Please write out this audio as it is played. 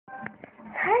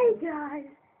Hey guys,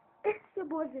 it's your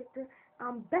boy Victor.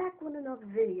 I'm back with another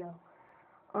video.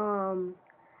 Um,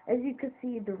 as you can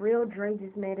see, the real Dre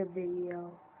just made a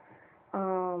video.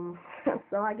 Um,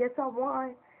 so I guess I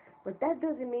won, but that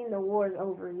doesn't mean the war is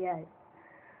over yet.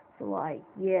 So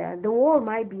yeah, the war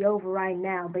might be over right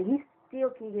now, but he still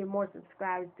can get more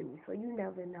subscribers to me, so you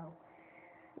never know.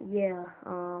 Yeah,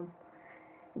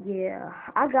 yeah,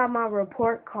 I got my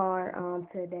report card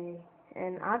today,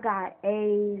 and I got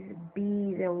A's,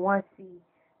 B's, and one C,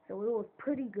 so it was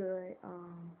pretty good.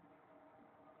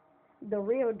 The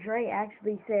real Dre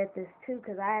actually said this too,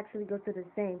 cause I actually go to the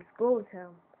same school as him.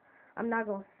 I'm not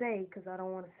gonna say, cause I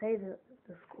don't want to say the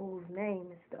school's name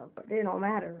and stuff, but it don't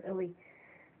matter really.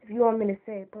 If you want me to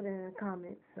say it, put it in the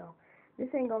comments. So this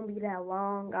ain't gonna be that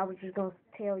long. I was just gonna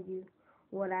tell you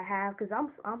what I have, cause I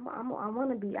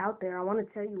wanna be out there. I wanna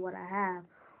tell you what I have.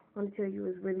 I wanna tell you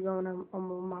what's really going on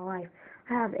with my life.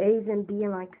 I have A's and B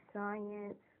in like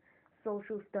science,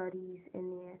 social studies,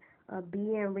 and then a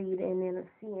B in reading, and then a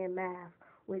C in math,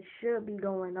 which should be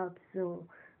going up soon.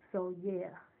 So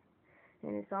yeah,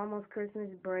 and it's almost Christmas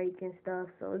break and stuff,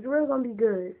 so it's really gonna be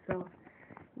good. So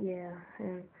yeah,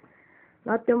 and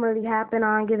nothing really happened.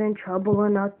 I didn't get in trouble or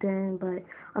nothing, but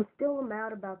I'm still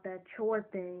mad about that chore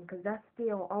thing, cause that's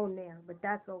still on there, but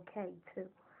that's okay too.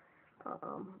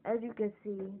 As you can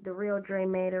see, the real Dre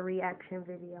made a reaction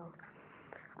video.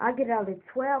 I get out at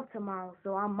 12 tomorrow,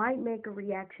 so I might make a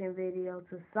reaction video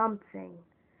to something.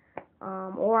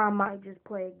 Or I might just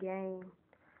play a game,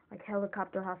 like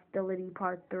Helicopter Hostility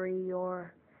Part 3,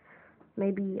 or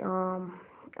maybe,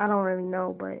 I don't really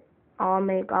know, but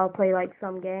I'll play like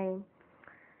some game.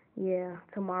 Yeah,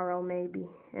 tomorrow maybe.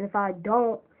 And if I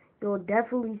don't, you'll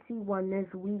definitely see one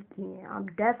this weekend. I'm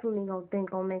definitely gonna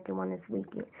think on making one this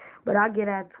weekend. But I get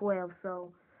at 12,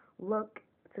 so look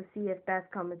to see if that's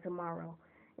coming tomorrow.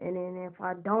 And then if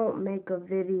I don't make a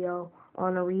video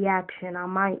on a reaction,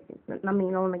 on a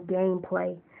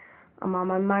gameplay, I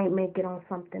might make it on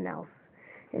something else.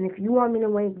 And if you want me to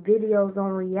make videos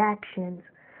on reactions,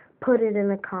 put it in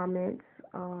the comments.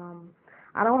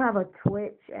 I don't have a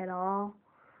Twitch at all.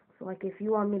 So like if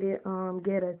you want me to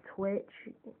get a Twitch,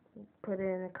 put it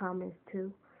in the comments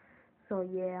too. So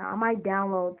yeah, I might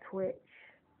download Twitch.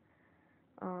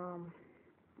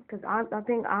 Cause I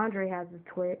think Andre has a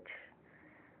Twitch.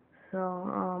 So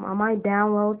I might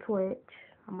download Twitch.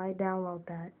 I might download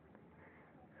that.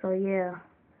 So yeah,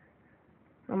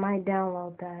 I might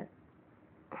download that.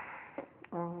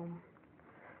 Um,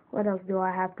 what else do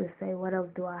I have to say? What else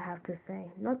do I have to say?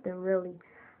 Nothing really.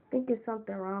 I think there's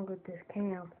something wrong with this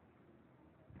cam.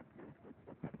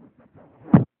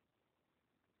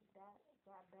 Is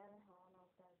that better? I don't know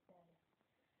if that's better.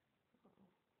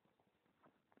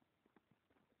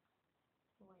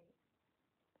 Wait,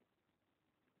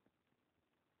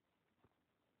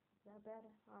 is that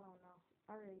better? I don't know.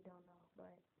 I really don't know.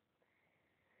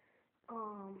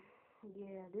 But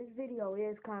yeah, this video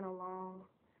is kind of long.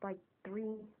 It's like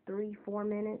 4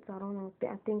 minutes. I don't know.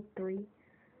 I think 3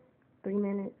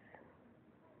 minutes.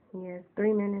 Yeah, it's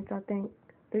 3 minutes. I think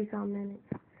 3 some minutes.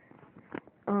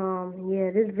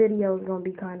 Yeah, this video is gonna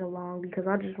be kind of long because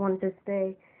I just wanted to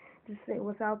just say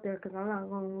what's out there because I'm not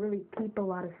gonna really keep a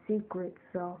lot of secrets.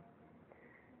 So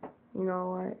you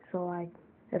know what? So like,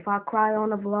 if I cry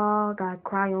on a vlog, I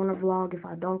cry on a vlog. If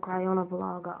I don't cry on a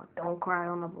vlog, I don't cry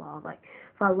on a vlog. Like,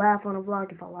 if I laugh on a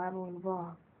vlog, if I laugh on a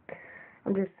vlog.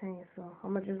 I'm just saying, so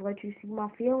I'm gonna just let you see my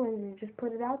feelings and just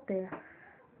put it out there.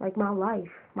 Like my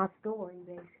life, my story,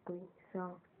 basically.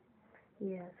 So,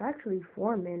 yeah, it's actually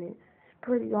 4 minutes. It's a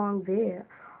pretty long vid.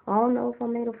 I don't know if I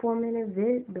made a 4 minute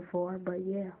vid before, but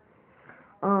yeah.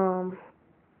 Um,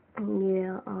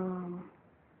 yeah,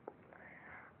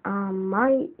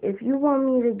 if you want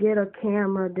me to get a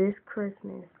camera this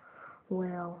Christmas,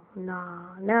 well,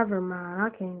 nah, never mind. I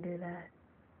can't do that.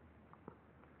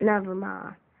 Never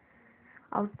mind.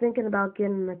 I was thinking about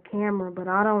getting a camera, but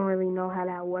I don't really know how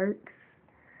that works.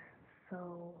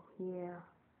 So, yeah.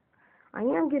 I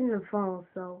am getting a phone,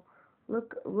 so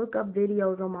look up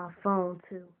videos on my phone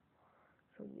too.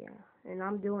 So, yeah. And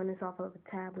I'm doing this off of a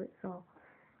tablet, so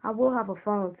I will have a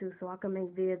phone too, so I can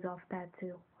make vids off that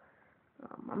too.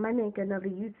 I might make another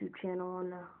YouTube channel on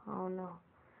the, I don't know.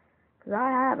 Cause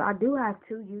I do have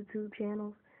two YouTube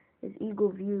channels. It's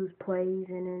Eagle Views Plays,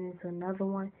 and then it's another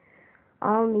one.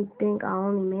 I only think I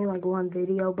only made like one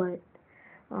video, but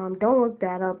don't look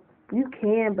that up. You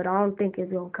can, but I don't think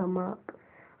it's gonna come up.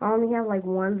 I only have like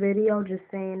one video just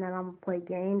saying that I'm gonna play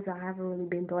games. I haven't really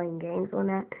been playing games on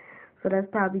that, so that's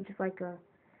probably just like a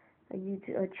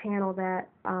channel that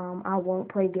I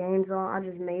won't play games on. I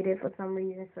just made it for some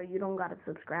reason, so you don't gotta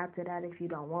subscribe to that if you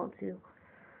don't want to.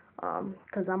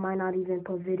 Cause I might not even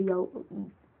put vids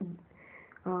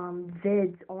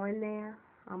on there.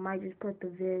 I might just put the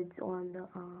vids on the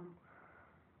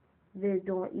vids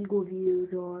on Eagle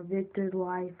Views or Victor's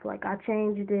Life. Like, I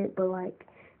changed it, but like,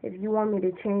 if you want me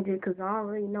to change it, cause I don't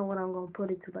really know what I'm gonna put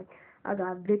it to. Like, I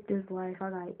got Victor's Life, I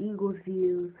got Eagle's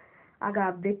Views, I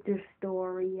got Victor's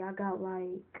Story, I got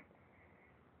like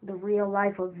the real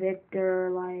life of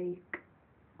Victor, like,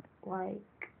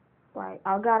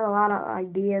 I got a lot of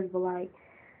ideas, but like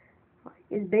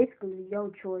it's basically your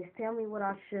choice. Tell me what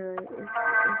I should.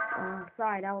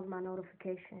 Sorry, that was my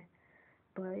notification.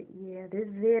 But yeah, this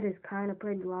vid is kind of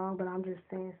pretty long, but I'm just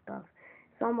saying stuff.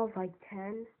 It's almost like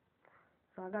 10,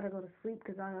 so I gotta go to sleep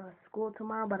because I got school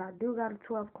tomorrow. But I do got a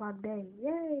 12 o'clock day.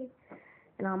 Yay!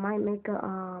 And I might make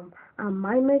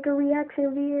a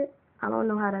reaction vid. I don't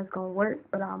know how that's gonna work,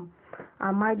 but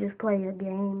I might just play a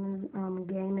gaming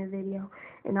video.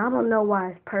 And I don't know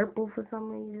why it's purple for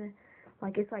some reason.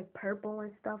 Like, it's like purple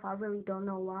and stuff. I really don't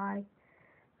know why.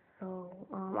 So,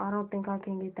 I don't think I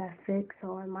can get that fixed.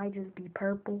 So it might just be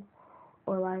purple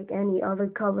or like any other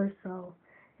color. So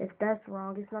if that's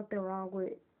wrong, it's nothing wrong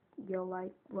with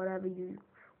like whatever you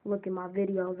look at my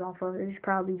videos off of. It's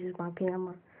probably just my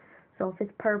camera. So if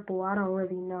it's purple, I don't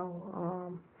really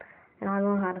know. And I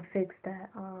don't know how to fix that.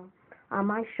 I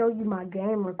might show you my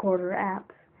game recorder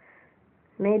apps.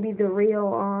 Maybe the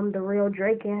real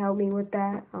Drake can help me with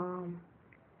that.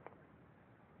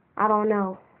 I don't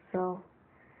know. So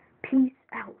peace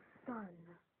out, son.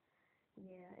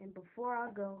 Yeah, and before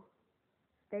I go,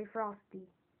 stay frosty.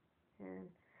 And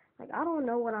like, I don't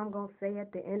know what I'm gonna say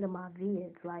at the end of my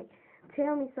vids. Like,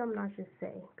 tell me something I should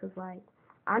say, cause like,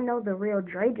 I know the real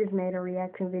Dre just made a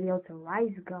reaction video to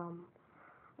Rice Gum.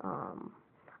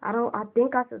 I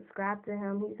think I subscribed to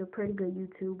him. He's a pretty good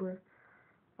YouTuber.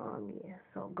 Yeah,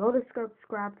 so go to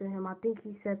subscribe to him. I think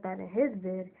he said that in his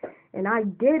vid, and I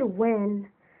did win.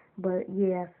 But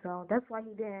yeah, so that's why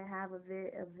he didn't have a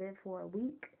vid for a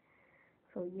week.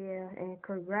 So yeah, and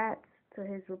congrats to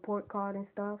his report card and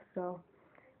stuff. So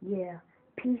yeah,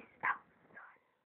 peace out.